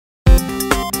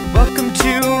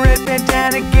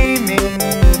Bandana Gaming,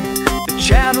 the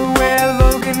channel where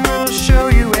Logan will show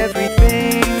you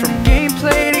everything. From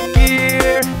gameplay to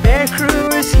gear, their crew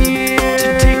is here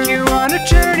to take you on a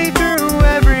journey through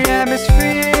every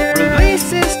atmosphere.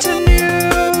 Releases to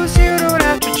news, you don't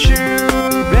have to choose.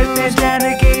 Red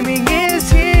Bandana Gaming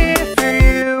is here for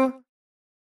you.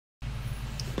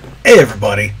 Hey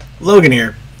everybody, Logan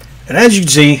here, and as you can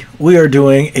see, we are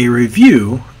doing a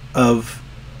review of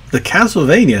the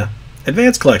Castlevania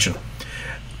Advanced Collection.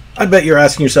 I bet you're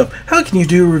asking yourself, how can you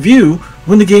do a review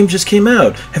when the game just came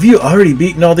out? Have you already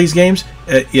beaten all these games?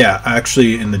 Yeah,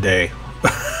 actually in the day.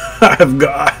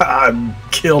 I've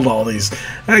killed all these.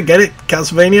 I get it,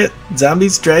 Castlevania,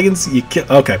 zombies, dragons, you kill.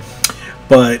 Okay,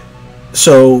 but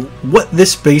so what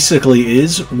this basically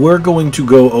is, we're going to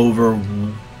go over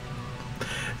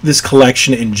this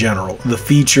collection in general, the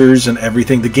features and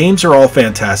everything. The games are all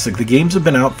fantastic. The games have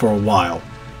been out for a while,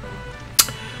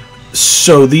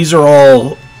 so these are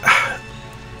all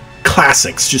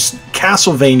classics, just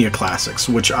Castlevania classics,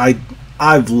 which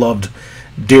I've loved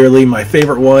dearly. My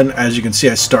favorite one, as you can see,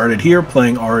 I started here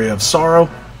playing Aria of Sorrow.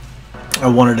 I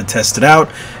wanted to test it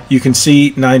out. You can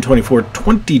see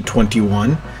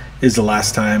 9/24/2021 is the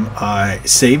last time I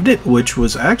saved it, which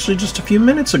was actually just a few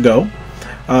minutes ago,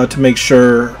 to make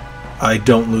sure I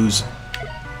don't lose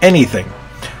anything.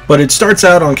 But it starts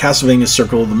out on Castlevania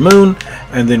Circle of the Moon,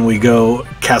 and then we go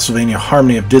Castlevania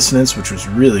Harmony of Dissonance, which was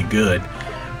really good.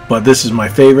 But this is my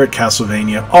favorite,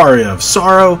 Castlevania Aria of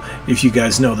Sorrow. If you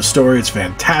guys know the story, it's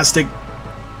fantastic.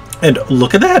 And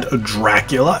look at that,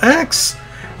 Dracula X.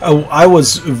 I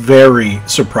was very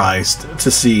surprised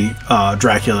to see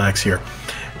Dracula X here.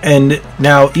 And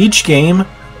now each game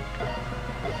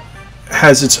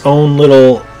has its own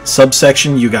little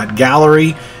subsection. You got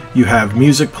gallery, you have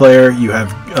music player, you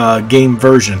have game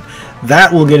version.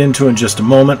 That we'll get into in just a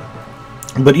moment.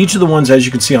 But each of the ones, as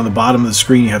you can see on the bottom of the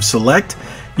screen, you have select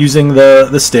using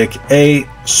the stick, a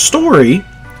story,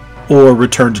 or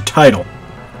return to title.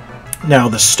 Now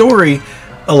the story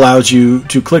allows you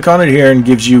to click on it here and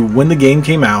gives you when the game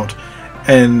came out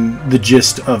and the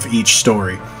gist of each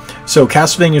story. So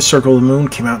Castlevania Circle of the Moon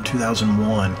came out in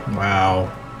 2001.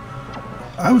 Wow.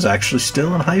 I was actually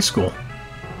still in high school.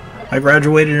 I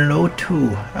graduated in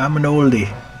 02. I'm an oldie.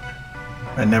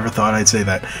 I never thought I'd say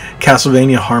that.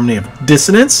 Castlevania Harmony of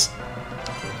Dissonance,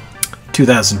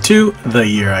 2002, the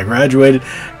year I graduated.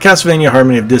 Castlevania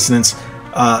Harmony of Dissonance.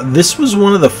 This was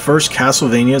one of the first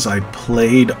Castlevanias I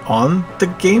played on the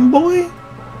Game Boy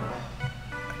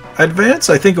Advance.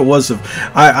 I think it was.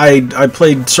 I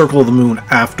played Circle of the Moon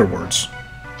afterwards.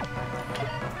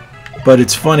 But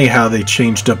it's funny how they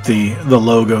changed up the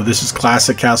logo. This is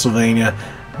classic Castlevania.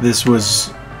 This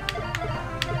was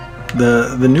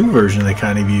the new version they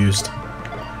kind of used.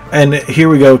 And here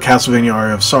we go, Castlevania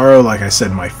Aria of Sorrow. Like I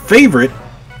said, my favorite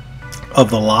of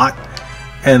the lot.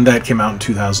 And that came out in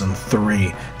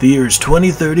 2003. The year is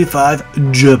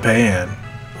 2035, Japan.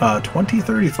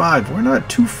 2035. We're not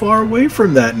too far away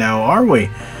from that now, are we?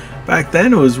 Back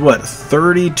then it was, what,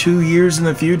 32 years in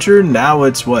the future? Now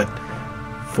it's, what,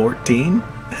 14?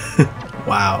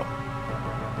 Wow.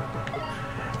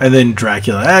 And then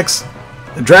Dracula X.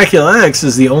 Dracula X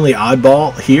is the only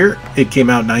oddball here. It came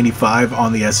out in 95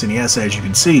 on the SNES, as you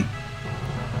can see.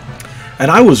 And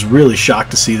I was really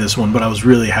shocked to see this one, but I was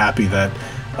really happy that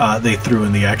they threw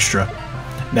in the extra.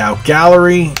 Now,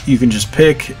 gallery, you can just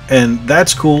pick, and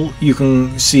that's cool. You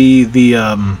can see the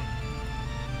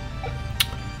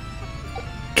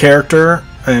character,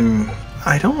 and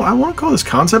I want to call this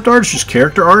concept art. It's just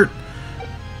character art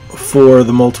for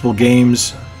the multiple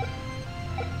games.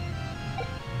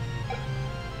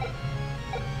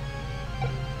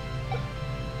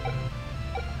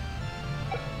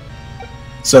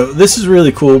 So this is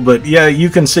really cool, but yeah, you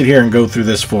can sit here and go through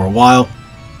this for a while.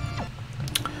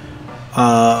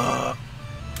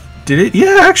 Did it?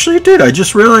 Yeah, actually it did. I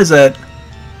just realized that.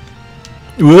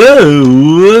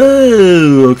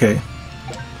 Whoa, okay.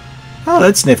 Oh,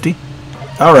 that's nifty.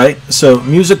 Alright, so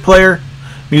music player.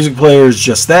 Music player is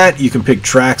just that. You can pick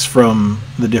tracks from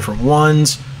the different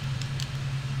ones.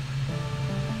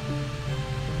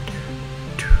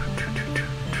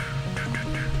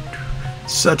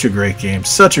 Such a great game,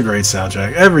 such a great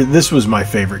soundtrack. This was my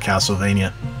favorite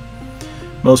Castlevania.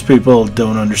 Most people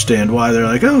don't understand why. They're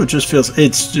like, oh, it just feels,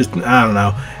 it's just, I don't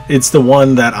know. It's the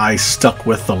one that I stuck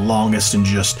with the longest, and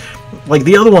just, like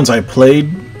the other ones I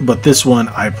played, but this one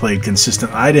I played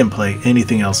consistent. I didn't play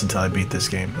anything else until I beat this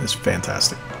game. It's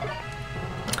fantastic.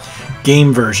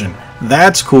 Game version.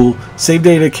 That's cool. Save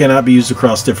data cannot be used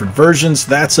across different versions.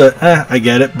 That's I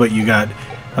get it, but you got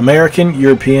American,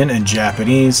 European, and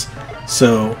Japanese.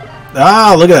 So,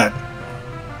 look at that.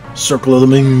 Circle of the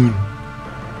Moon.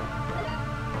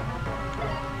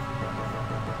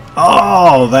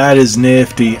 Oh, that is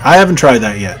nifty. I haven't tried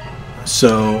that yet.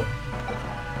 So,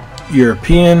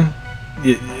 European.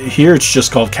 Here it's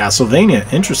just called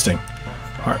Castlevania. Interesting.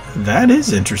 That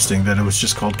is interesting that it was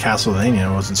just called Castlevania.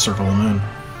 It wasn't Circle of the Moon.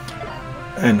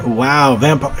 And wow,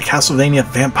 Castlevania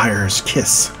Vampire's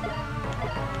Kiss.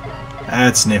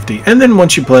 That's nifty. And then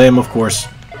once you play them, of course,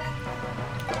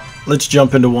 let's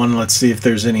jump into one. Let's see if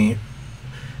there's any.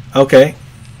 Okay.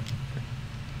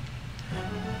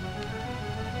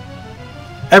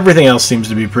 Everything else seems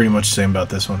to be pretty much the same about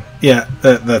this one. Yeah,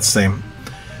 that's the same.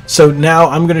 So now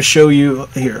I'm going to show you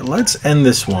here. Let's end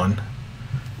this one.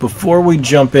 Before we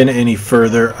jump in any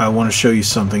further, I want to show you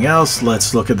something else.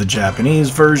 Let's look at the Japanese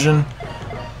version.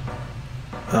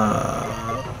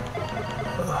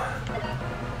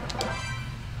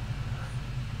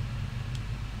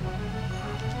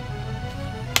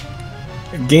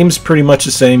 Game's pretty much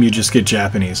the same, you just get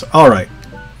Japanese. Alright,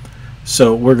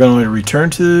 so we're going to return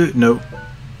to,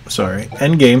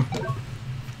 end game.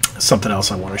 Something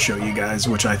else I want to show you guys,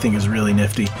 which I think is really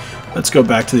nifty. Let's go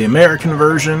back to the American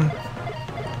version.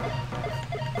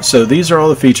 So these are all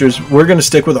the features. We're going to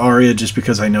stick with Aria just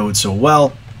because I know it so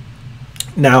well.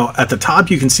 Now, at the top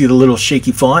you can see the little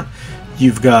shaky font.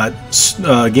 You've got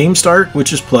Game Start,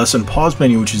 which is plus, and Pause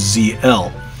Menu, which is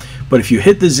ZL. But if you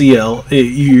hit the ZL,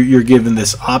 you're given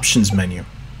this options menu.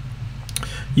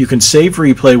 You can save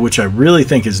replay, which I really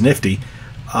think is nifty.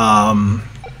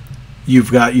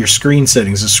 You've got your screen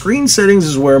settings. The screen settings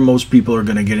is where most people are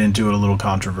going to get into a little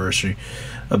controversy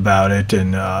about it.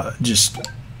 And just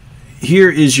here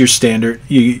is your standard.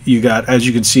 You got, as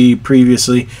you can see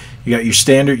previously, you got your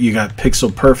standard, you got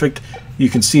pixel perfect. You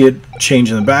can see it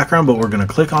change in the background, but we're going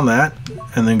to click on that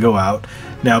and then go out.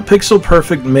 Now, Pixel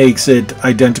Perfect makes it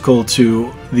identical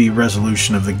to the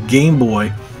resolution of the Game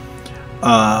Boy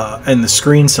and the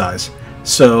screen size.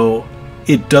 So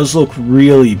it does look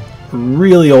really,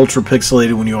 really ultra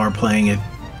pixelated when you are playing it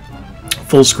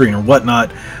full screen or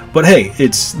whatnot. But hey,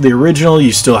 it's the original.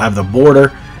 You still have the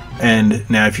border. And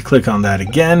now if you click on that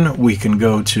again, we can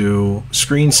go to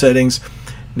screen settings.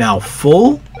 Now,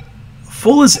 full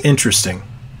is interesting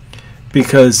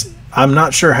because I'm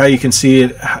not sure how you can see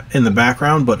it in the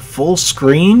background, but full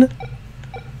screen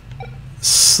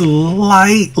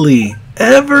slightly,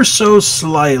 ever so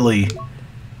slightly,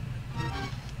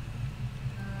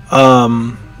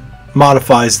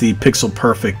 modifies the Pixel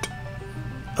Perfect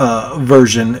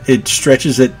version. It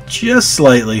stretches it just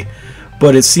slightly,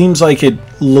 but it seems like it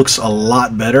looks a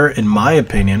lot better, in my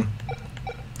opinion,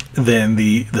 than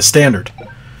the standard.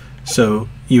 So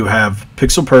you have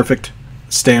Pixel Perfect,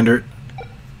 standard.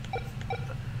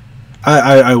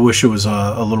 I wish it was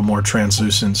a little more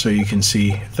translucent so you can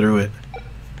see through it.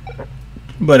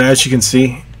 But as you can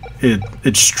see,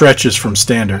 it stretches from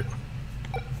standard.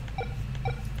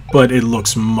 But it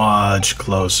looks much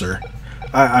closer.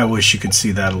 I wish you could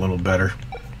see that a little better.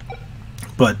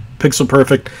 But Pixel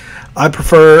Perfect, I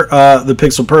prefer the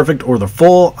Pixel Perfect or the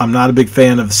full. I'm not a big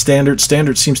fan of the standard.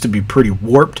 Standard seems to be pretty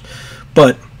warped,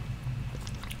 but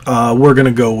we're going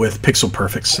to go with Pixel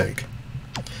Perfect's sake.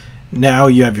 Now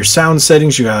you have your sound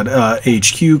settings. You got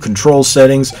HQ control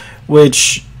settings,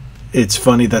 which it's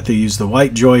funny that they use the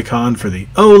white Joy-Con for the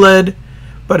OLED,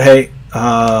 but hey,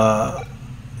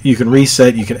 you can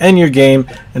reset, you can end your game.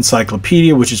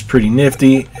 Encyclopedia, which is pretty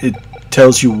nifty. It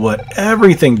tells you what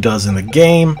everything does in the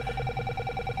game,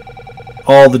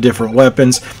 all the different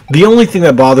weapons. The only thing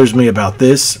that bothers me about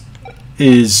this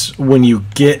is when you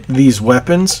get these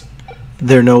weapons,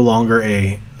 they're no longer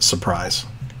a surprise.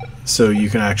 So you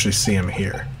can actually see them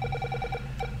here.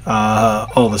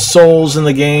 All the souls in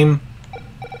the game,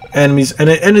 enemies, and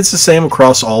it's the same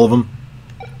across all of them.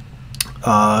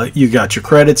 You got your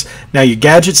credits. Now your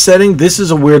gadget setting, this is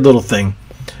a weird little thing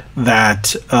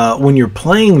that when you're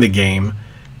playing the game,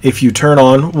 if you turn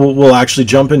on, we'll actually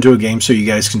jump into a game so you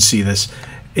guys can see this.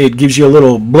 It gives you a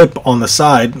little blip on the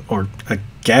side, or a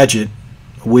gadget,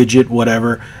 widget,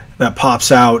 whatever, that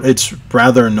pops out. It's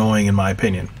rather annoying in my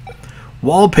opinion.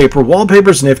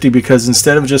 Wallpaper's nifty because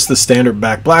instead of just the standard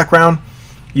background,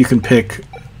 you can pick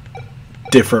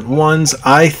different ones.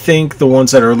 I think the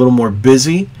ones that are a little more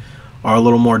busy are a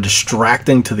little more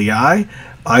distracting to the eye.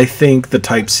 I think the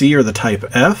Type C or the Type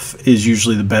F is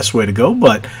usually the best way to go,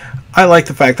 but I like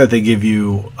the fact that they give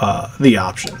you the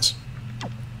options.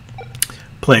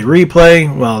 Play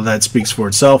replay, well, that speaks for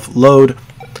itself. Load,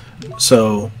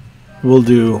 so we'll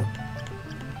do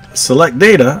select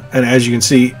data, and as you can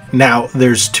see now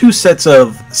there's two sets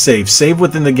of saves: save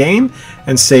within the game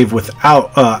and save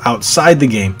outside the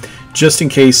game. just in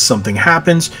case something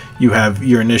happens, you have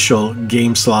your initial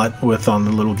game slot with on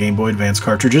the little Game Boy Advance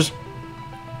cartridges.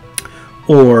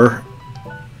 Or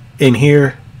in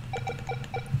here,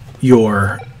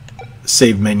 your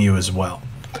save menu as well.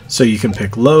 So you can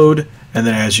pick load, and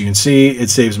then as you can see, it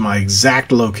saves my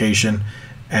exact location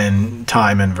and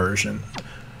time and version.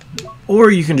 Or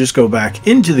you can just go back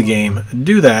into the game,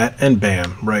 do that, and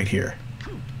bam, right here.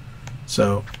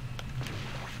 So,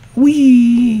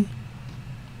 whee!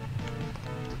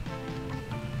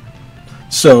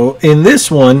 So in this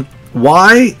one,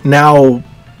 Y now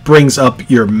brings up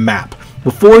your map.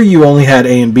 Before you only had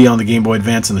A and B on the Game Boy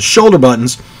Advance and the shoulder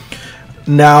buttons.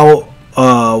 Now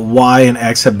Y and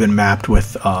X have been mapped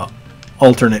with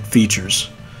alternate features.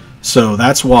 So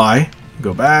that's why.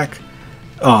 Go back.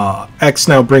 X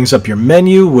now brings up your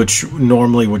menu, which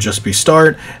normally would just be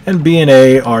start, and B and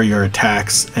A are your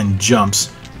attacks and jumps.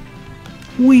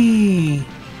 Whee!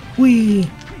 Whee!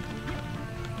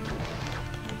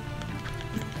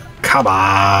 Come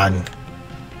on!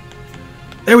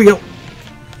 There we go!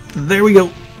 There we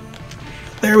go!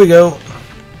 There we go!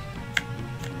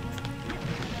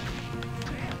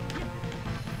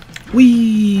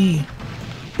 Whee!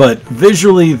 But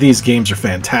visually, these games are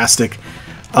fantastic.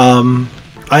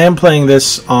 I am playing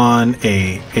this on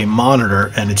a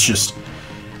monitor, and it's just,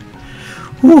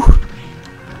 whew,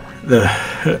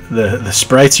 the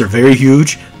sprites are very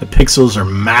huge, the pixels are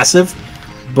massive,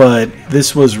 but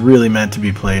this was really meant to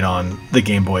be played on the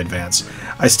Game Boy Advance.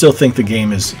 I still think the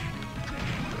game is,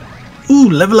 ooh,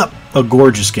 level up, a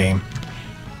gorgeous game.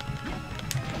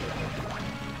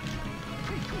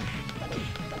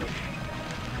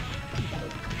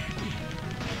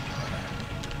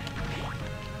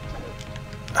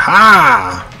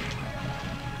 Ha!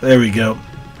 There we go.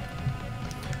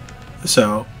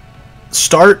 So,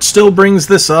 start still brings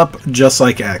this up just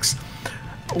like X.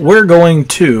 We're going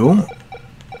to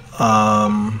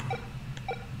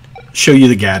show you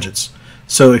the gadgets.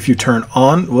 So if you turn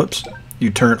on, whoops,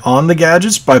 you turn on the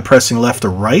gadgets by pressing left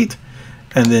or right,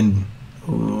 and then,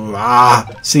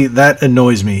 see, that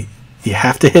annoys me. You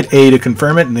have to hit A to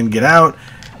confirm it and then get out.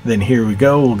 Then here we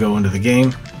go, we'll go into the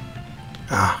game.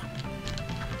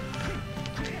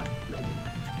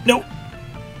 Nope.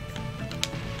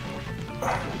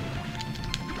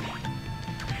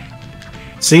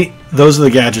 See, those are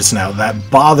the gadgets now. That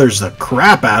bothers the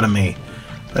crap out of me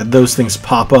that those things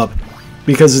pop up,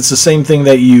 because it's the same thing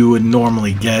that you would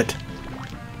normally get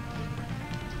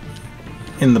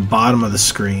in the bottom of the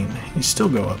screen. You still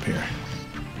go up here.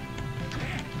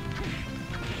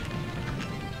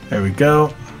 There we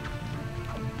go.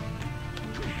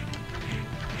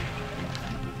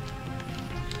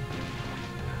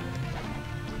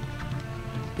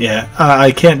 Yeah,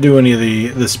 I can't do any of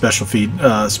the special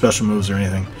special moves or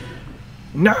anything.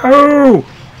 No!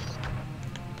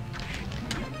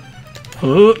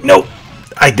 Nope!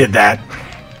 I did that.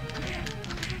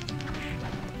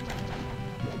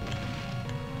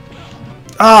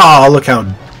 Oh, look how...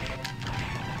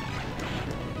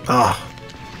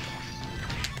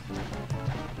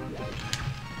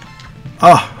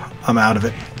 Oh, I'm out of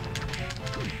it.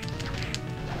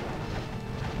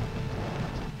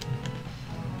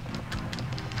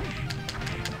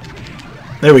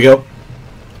 There we go.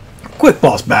 Quick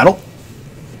boss battle.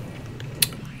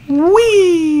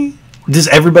 Whee! Does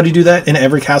everybody do that in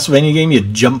every Castlevania game? You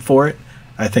jump for it?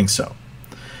 I think so.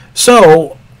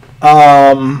 So,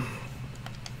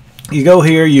 you go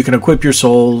here. You can equip your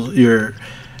soul. The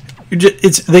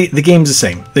game's the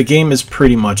same. The game is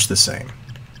pretty much the same.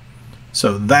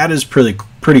 So that is pretty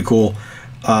cool.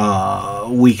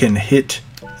 We can hit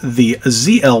the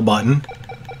ZL button,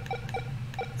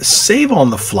 save on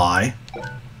the fly,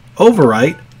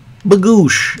 overwrite,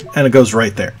 bagoosh, and it goes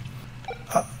right there.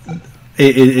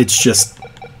 It's just...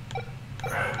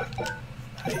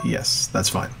 Yes, that's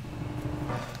fine.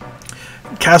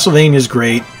 Castlevania is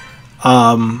great.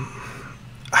 I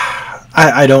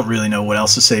don't really know what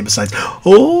else to say besides,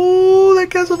 oh, that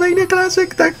Castlevania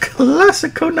classic, that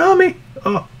classic Konami.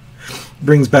 Oh,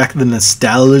 brings back the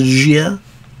nostalgia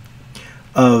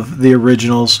of the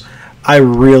originals. I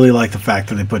really like the fact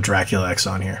that they put Dracula X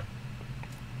on here.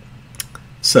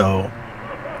 So,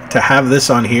 to have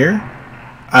this on here,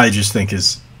 I just think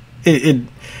is... The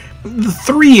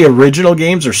 3 original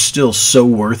games are still so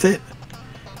worth it,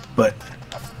 but...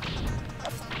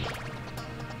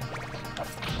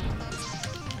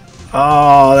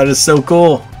 Oh, that is so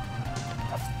cool.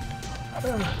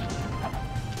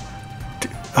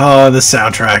 Oh, the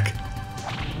soundtrack.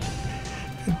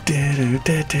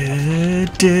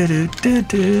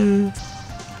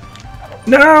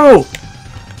 No!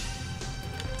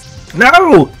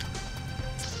 No!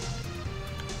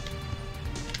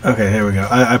 Okay, here we go.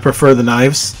 I prefer the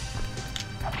knives.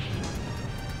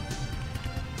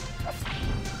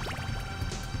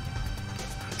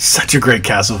 Such a great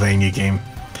Castlevania game.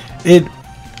 It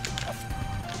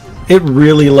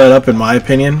really let up, in my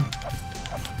opinion.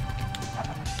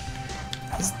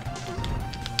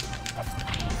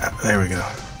 There we go.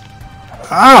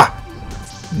 Ah!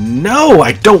 No,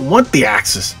 I don't want the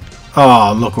axes.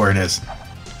 Oh, look where it is.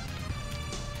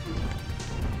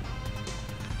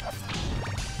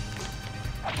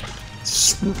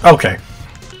 Okay.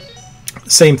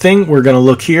 Same thing. We're going to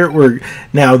look here.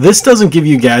 Now, this doesn't give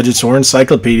you gadgets or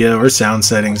encyclopedia or sound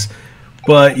settings,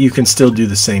 but you can still do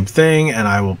the same thing, and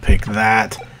I will pick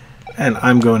that. And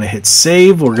I'm going to hit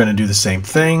save. We're going to do the same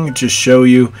thing. Just show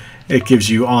you. It gives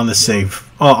you on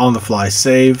the fly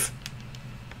save.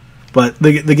 But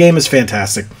the game is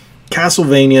fantastic.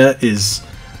 Castlevania is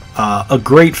a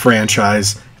great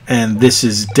franchise, and this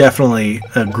is definitely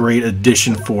a great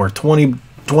addition for $20.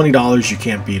 You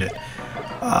can't beat it.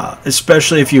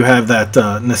 Especially if you have that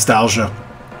nostalgia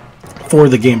for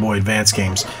the Game Boy Advance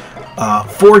games.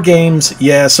 4 games,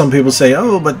 yeah, some people say,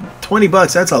 oh, but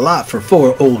 $20, that's a lot for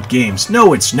 4 old games.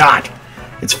 No, it's not.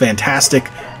 It's fantastic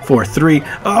for 3.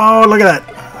 Oh, look at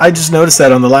that. I just noticed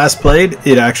that on the last played,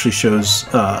 it actually shows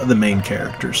the main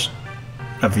characters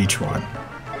of each one.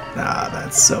 Ah,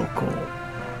 that's so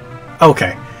cool.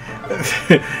 Okay.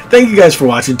 Thank you guys for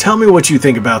watching. Tell me what you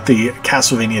think about the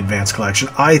Castlevania Advance Collection.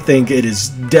 I think it is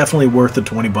definitely worth the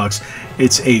 $20.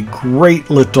 It's a great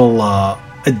little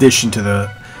addition to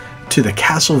the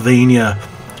Castlevania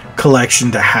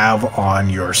collection to have on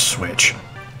your Switch.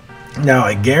 Now,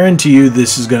 I guarantee you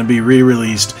this is going to be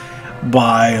re-released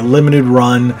by limited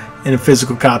run in a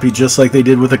physical copy, just like they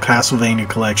did with the Castlevania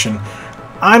collection.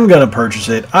 I'm going to purchase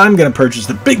it. I'm going to purchase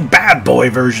the big bad boy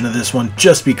version of this one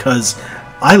just because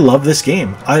I love this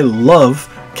game. I love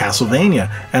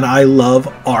Castlevania, and I love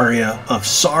Aria of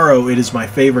Sorrow. It is my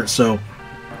favorite, so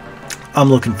I'm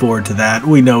looking forward to that.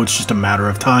 We know it's just a matter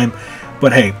of time,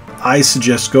 but hey, I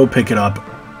suggest go pick it up.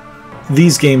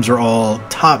 These games are all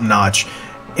top-notch.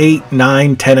 8,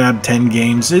 9, 10 out of 10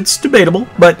 games. It's debatable,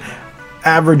 but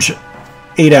average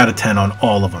 8 out of 10 on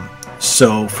all of them.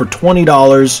 So for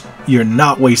 $20, you're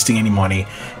not wasting any money.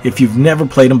 If you've never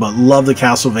played them but love the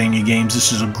Castlevania games,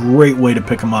 this is a great way to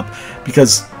pick them up,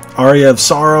 because Aria of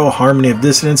Sorrow, Harmony of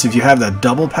Dissonance, if you have that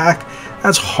double pack,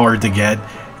 that's hard to get.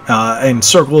 And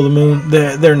Circle of the Moon,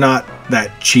 they're not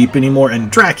that cheap anymore. And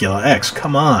Dracula X,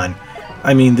 come on.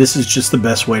 I mean, this is just the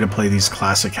best way to play these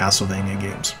classic Castlevania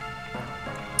games.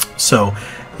 So,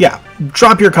 yeah,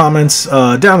 drop your comments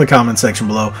down in the comment section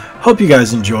below. Hope you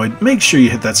guys enjoyed. Make sure you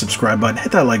hit that subscribe button,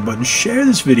 hit that like button, share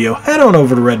this video, head on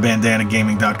over to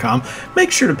redbandanagaming.com.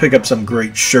 Make sure to pick up some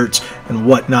great shirts and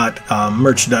whatnot,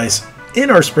 merchandise in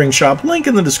our spring shop. Link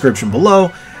in the description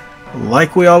below.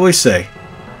 Like we always say,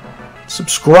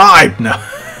 subscribe. No.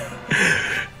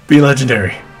 Be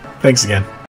legendary. Thanks again.